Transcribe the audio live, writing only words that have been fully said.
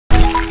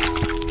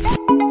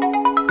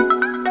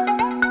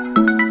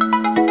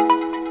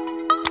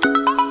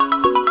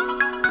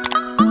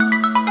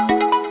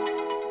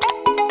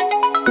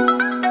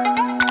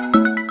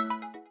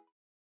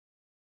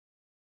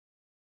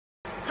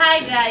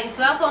guys,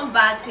 welcome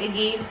back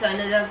again to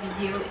another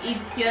video.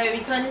 If you're a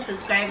returning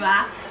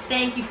subscriber,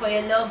 thank you for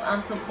your love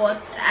and support,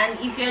 and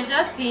if you're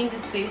just seeing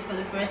this face for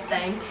the first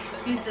time,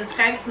 please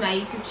subscribe to my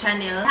YouTube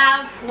channel. I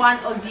have one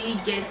ugly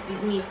guest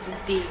with me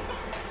today.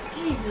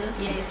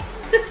 Jesus. Yes.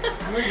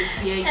 I'm going to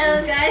fear you.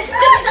 Hello guys.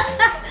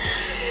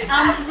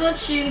 I'm good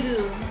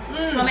Shindu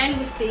from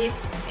Enugu State.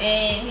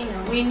 You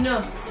know. We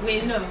know. We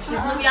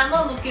are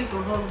not looking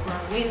for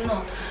husband. We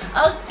know.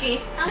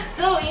 Okay.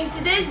 So in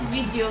today's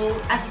video,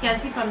 as you can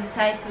see from the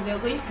title, we are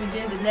going to be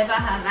doing the Never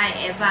Have I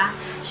Ever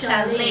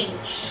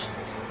challenge.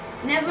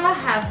 Never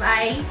have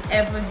I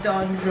ever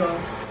done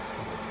drugs.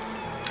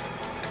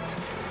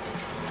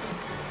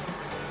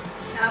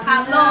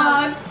 I'm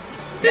not.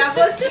 We are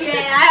both clear.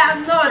 I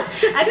am not.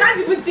 I can't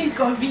even think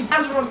of it.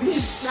 That's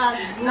rubbish.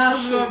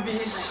 That's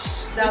rubbish.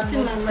 That's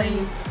not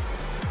funny.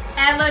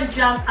 Ever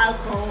drank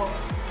alcohol?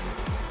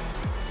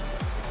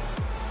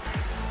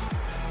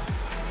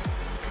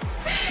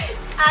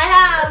 I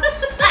have.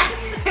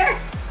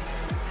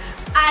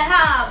 I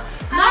have.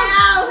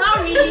 Not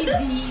really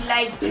the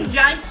like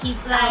drank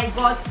it and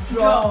got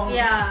drunk.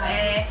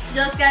 Yeah.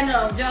 Just kind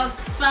of just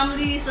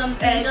family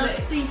something.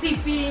 Just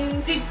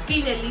sipping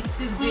a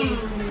little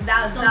bit.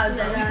 That's like we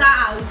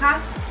that.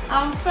 can't.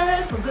 Our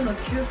parents were gonna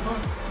kill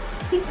us.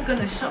 We're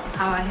gonna chop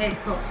our head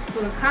off.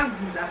 So we can't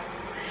do that.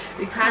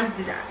 We can't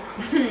do that.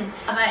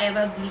 Have I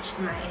ever bleached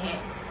my hair?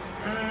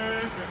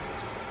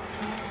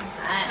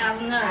 I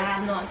have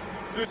not.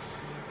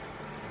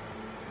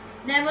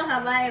 Never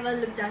have I ever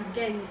looked at a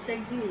girl in a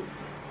sexy way.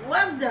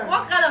 What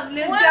kind of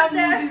lesbian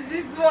mood is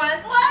this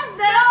one?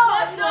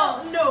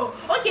 No.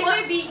 Okay,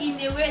 maybe in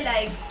a way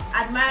like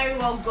admiring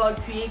what God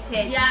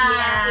created.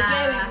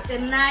 Yeah. With a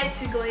nice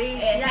figure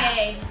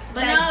eight.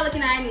 But like, now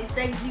looking at it in a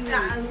sexy way.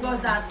 Because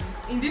that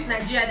in this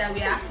Nigeria that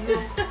we are, no,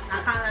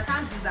 I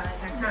can't do that.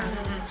 I can't.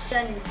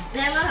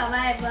 Never have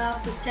I ever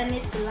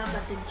pretended to laugh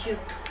at a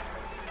joke.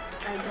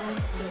 I don't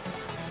do.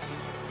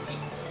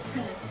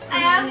 I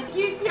am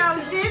guilty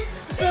of this.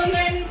 So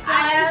many times. I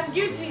am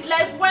guilty.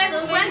 Like when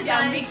they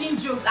are making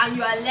jokes and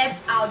you are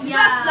left out. You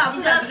just laugh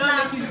so that they don't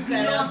make you look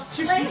like you're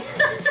stupid.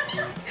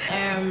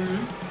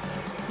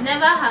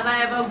 Never have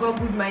I ever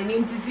googled my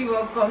name to see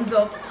what comes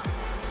up.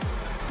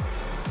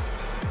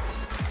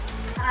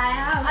 I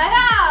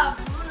have.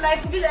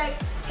 Like be like,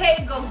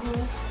 hey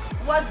Google,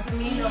 what's the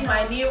meaning of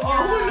my name? Or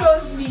who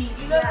knows me?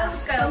 You know,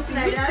 those kind of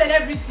things. Which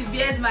celebrity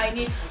bears my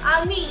name?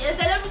 And me, a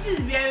celebrity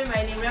is bearing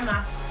my name,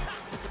 remember?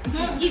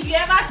 If you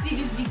ever see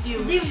this video,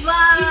 if you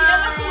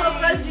ever come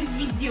across this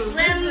video,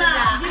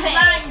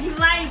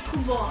 Divine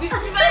Kubo.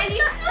 Divine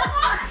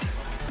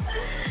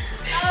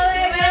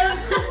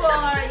Kubo,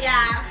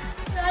 yeah.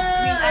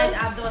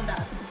 I've done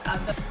that.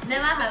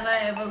 Never have I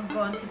ever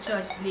gone to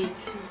church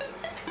late.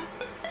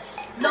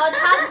 Lord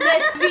have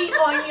mercy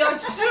on your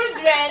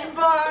children,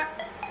 but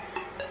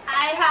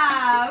I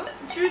have.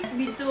 Truth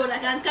be told, I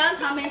can count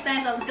how many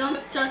times I've gone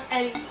to church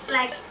and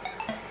like.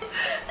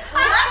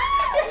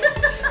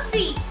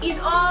 See, in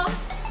all, as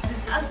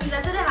soon as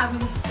I started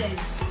having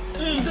sense,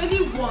 it's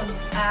only once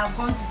I have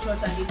gone to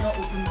church and they not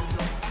open the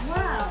door.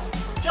 Wow.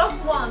 Just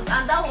once,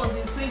 and that was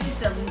in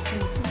 2017.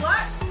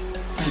 What?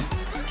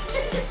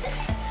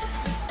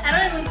 I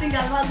don't even think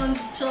I've ever gone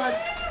to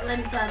church when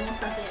it was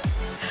started.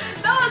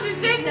 That was in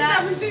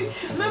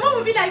 2017. My mom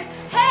would be like,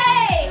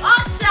 hey,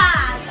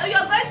 Usher,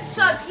 you're going to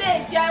church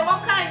late. You're a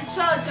worker in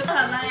church. Have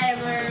I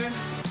ever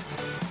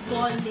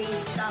gone late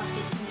without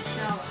taking a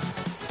shower?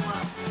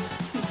 Wow.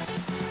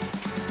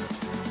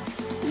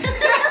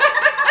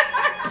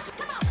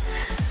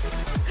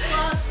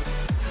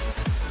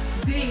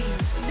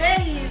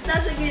 Days,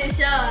 that's taking a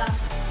shower.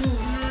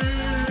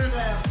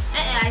 Well,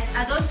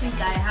 I don't think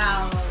I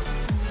have.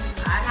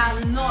 I have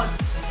not.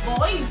 But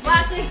when you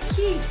as a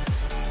kid,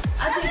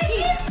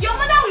 your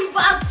mother will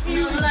back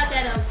you. No, that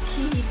kind of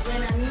kid.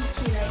 When I mean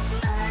kid,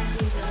 like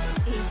age of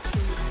 8 to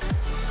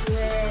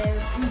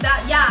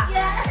 12. Yeah,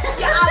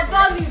 I've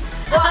done it.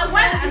 But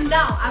when I'm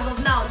now, as of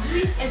now,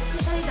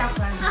 especially that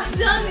time, I've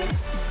done it.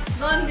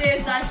 One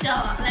day that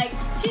shower, like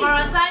for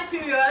a time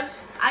period.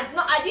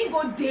 I didn't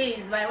go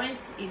days, but I went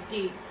a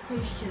day.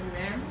 Question,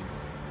 man.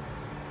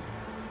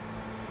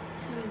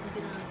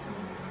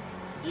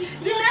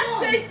 It's The next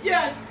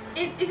question.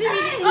 Is it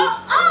really?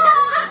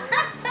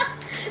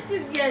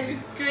 This girl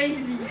is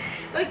crazy.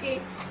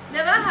 Okay.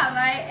 Never have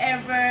I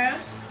ever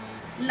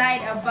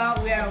lied about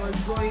where I was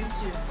going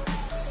to.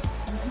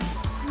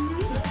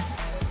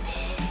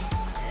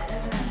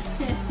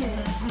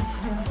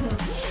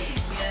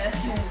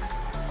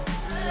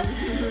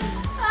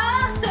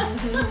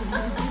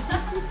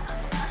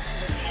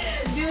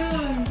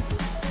 Dude,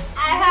 I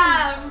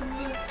have.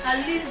 At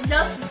least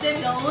just to save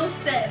your own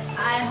self. I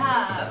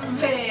have, and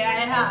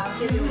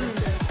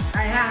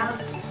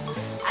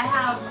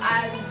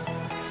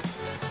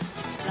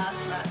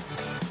last.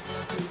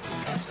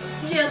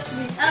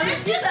 Seriously,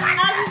 it's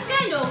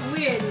kind of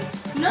weird.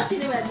 Nothing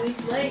we're going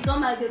to when you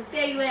come back, they'll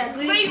tell you where you're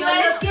going to.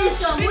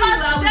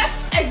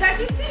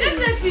 Exactly.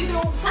 Definitely,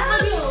 though.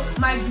 Somebody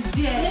might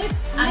be there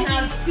and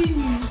has seen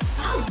you.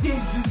 How's they do?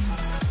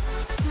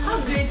 How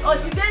do it? Or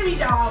did they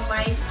read our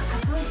mind?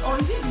 Or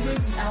is it they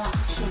read our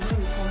action when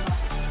we come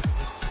back?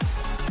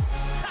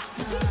 I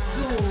think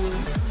so.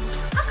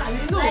 How can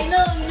they know?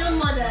 I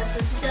know, mothers,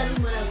 especially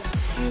mothers,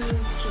 few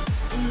kids.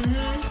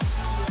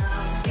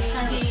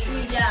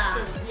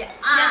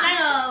 They're kind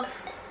of,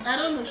 I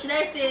don't know, should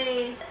I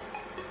say,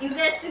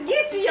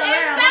 investigating your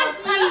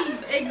whereabouts.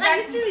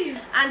 Exactly.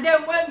 And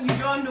then when you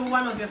don't know,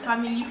 one of your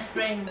family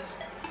friends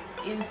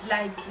is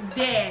like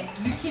there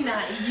looking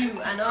at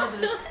you and all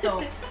this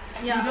stuff.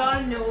 You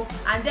don't know,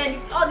 and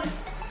then all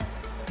this.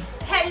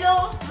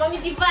 Hello, Mommy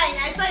Divine.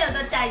 I saw your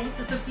daughter in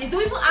so please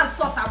don't even add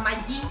salt and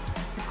Maggie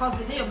because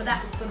the day your mother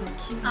is gonna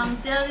kill you. I'm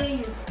telling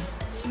you.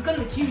 She's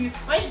gonna kill you.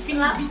 When she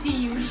finishes beating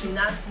you, she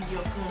now sees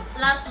your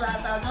phone. Last,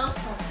 I'll just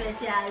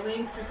confess, I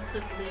went to so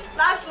place.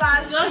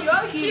 Last,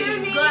 you'll kill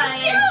me. Go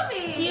ahead.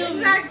 Kill me.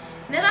 Exactly.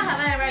 Never have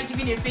I ever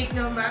given a fake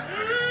number.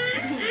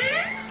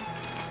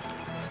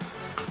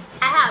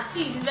 I have.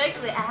 See, it's very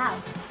clear. I have.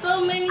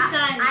 So many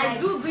times. I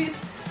do this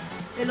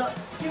a lot.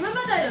 You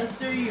remember that your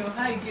story of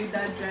how you gave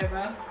that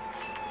driver?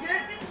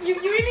 You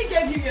really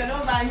gave him your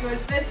number and he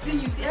was testing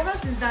you. See, ever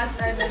since that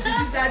time that she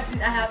did that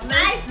thing, I have learned.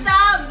 I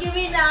stopped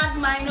giving out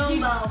my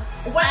number.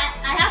 What?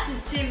 I have to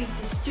save it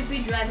to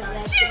stupid driver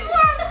like Jesus!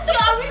 You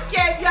are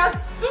wicked. You are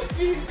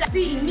stupid.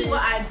 See, me,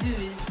 what I do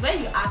is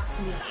when you ask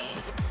me,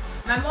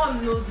 my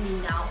mom knows me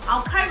now.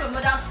 I'll carry my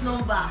mother's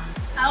number.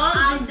 I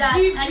won't do that.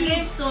 I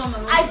gave someone my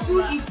mother's I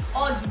do number. it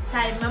all the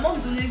time. My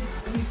mom's always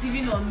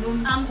receiving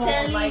unknown I'm calls.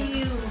 telling like,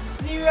 you.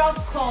 Serious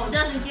calls.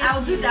 Just in case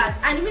I'll do that.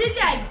 And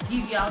immediately I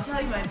give you, I'll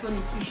tell you my phone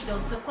is switched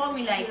off. So call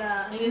me like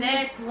in the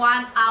next 1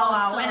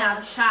 hour when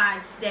I'm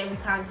charged, then we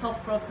can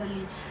talk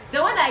properly.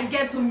 Then when I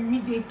get home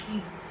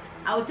immediately,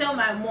 I'll tell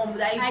my mom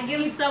that I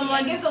give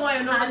someone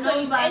your number. So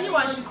if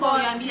anyone should call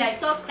you and be like,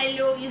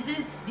 hello, is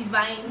this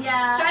Divine?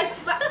 Yeah. Try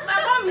to,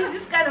 my mom is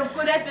this kind of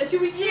coded person. She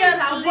will change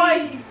her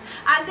voice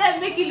and then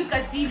make it look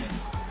as if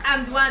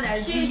I'm the one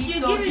that she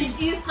give you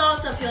the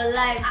insults of your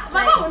life.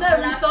 My mom will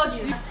never insult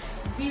you.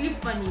 It's really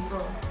funny, bro.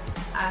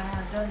 I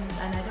have done it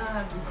and I don't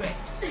have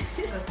regrets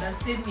because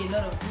that saved me a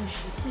lot of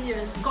bullshit.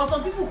 Seriously. Because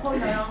some people call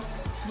you around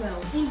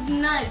 12. In the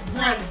night.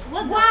 Like,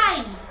 what?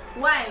 Why?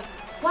 Why?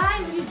 Why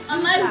would you do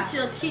Am that? I with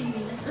your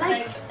kidney?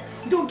 Like,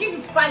 they'll give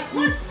you 5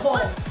 missed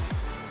calls.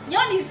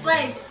 Your is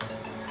 5.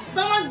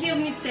 Someone gave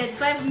me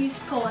 35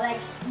 missed call.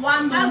 Like,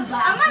 one number.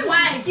 Am I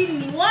with your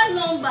kidney? One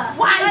number.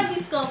 Why? 5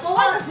 missed call. For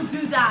Why what? people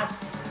do that?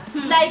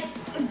 Like,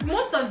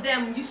 most of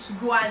them used to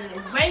go and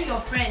when your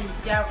friend,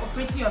 they are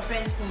operating your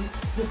friend's phone,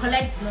 they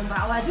collect the number.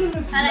 Oh, I don't know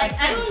if you like,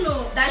 I don't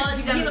know. That's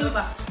give them the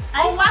number.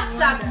 On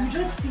WhatsApp, you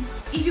just see,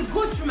 if you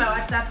go through my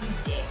WhatsApp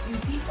list there, you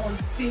see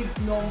unsaved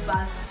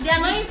numbers. The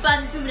annoying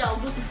part is people that will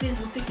go to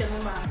Facebook, take your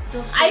number.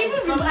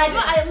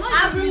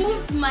 I've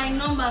removed my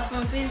number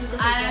from Facebook.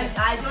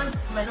 I don't,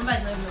 my number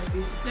is not even on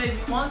Facebook. So if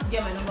you want to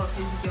get my number on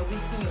Facebook, you're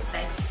wasting your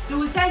time. They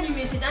will send you a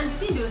message and the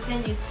thing they will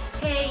send is,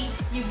 hey,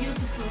 you're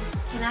beautiful,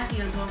 can I be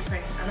your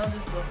girlfriend? And all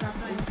this stuff.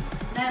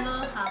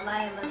 Never have I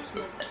ever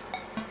smoked.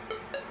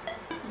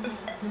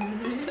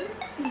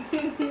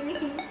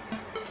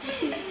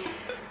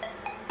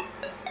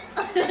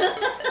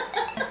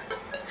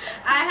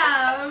 I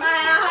have.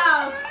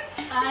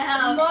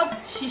 Not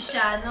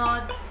shisha,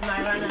 not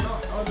marijuana,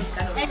 not all those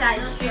kind of shisha.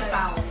 It's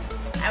paper.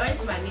 I went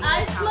to my neighbor's house.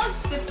 I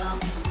smoked paper.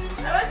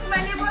 I went to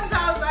my neighbor's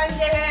house and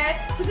they were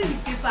putting the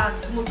paper and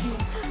smoking.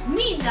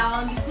 Me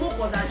now, the smoke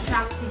was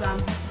attractive and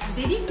beautiful.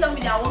 They didn't tell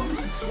me that I wasn't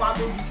to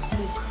swallow the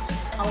smoke.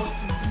 I was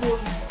to blow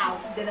it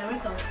out. Then I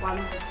went and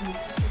swallowed the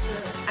smoke.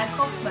 I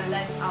coughed my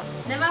life out.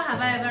 Never have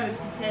I ever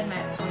repeated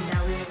my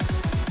underwear.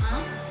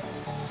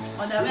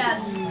 Underwear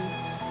as in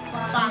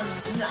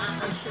pants. No,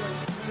 I'm sure.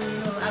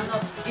 No, I'm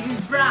not. It is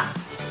bra.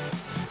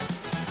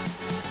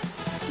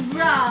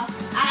 Bra.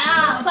 I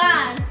have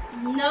pants.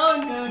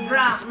 No.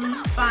 Bra.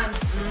 Pants.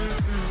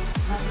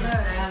 I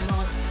am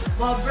not.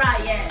 But bra,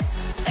 yes.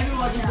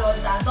 Everybody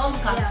does that. Don't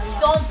look at me.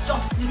 Don't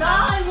just do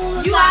that.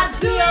 You are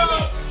doing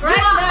it.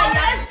 Right now.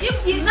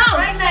 If you now,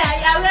 right now,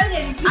 you are wearing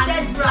a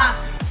repeated bra.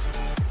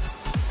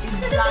 It's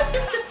black.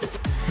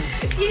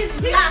 It's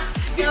black.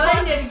 You are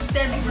wearing a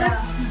repeated bra.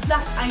 It's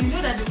black, and you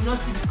know that they will not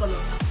see the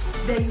color.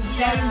 Then you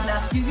wearing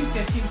black, using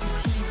perfume to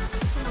clean.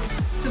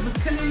 So the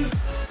clean,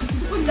 if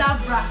you put that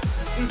bra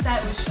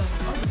inside ocean,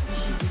 all the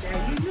fishes will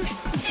die.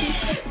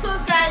 So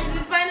guys, we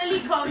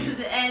finally come to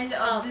the end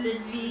of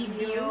this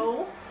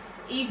video.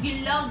 If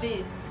you love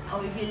it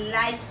or if you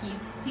like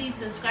it, please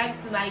subscribe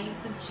to my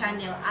YouTube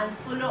channel and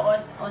follow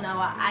us on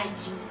our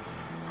IG.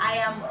 I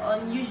am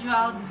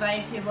Unusual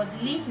Divine Favor.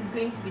 The link is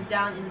going to be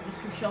down in the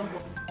description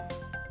box.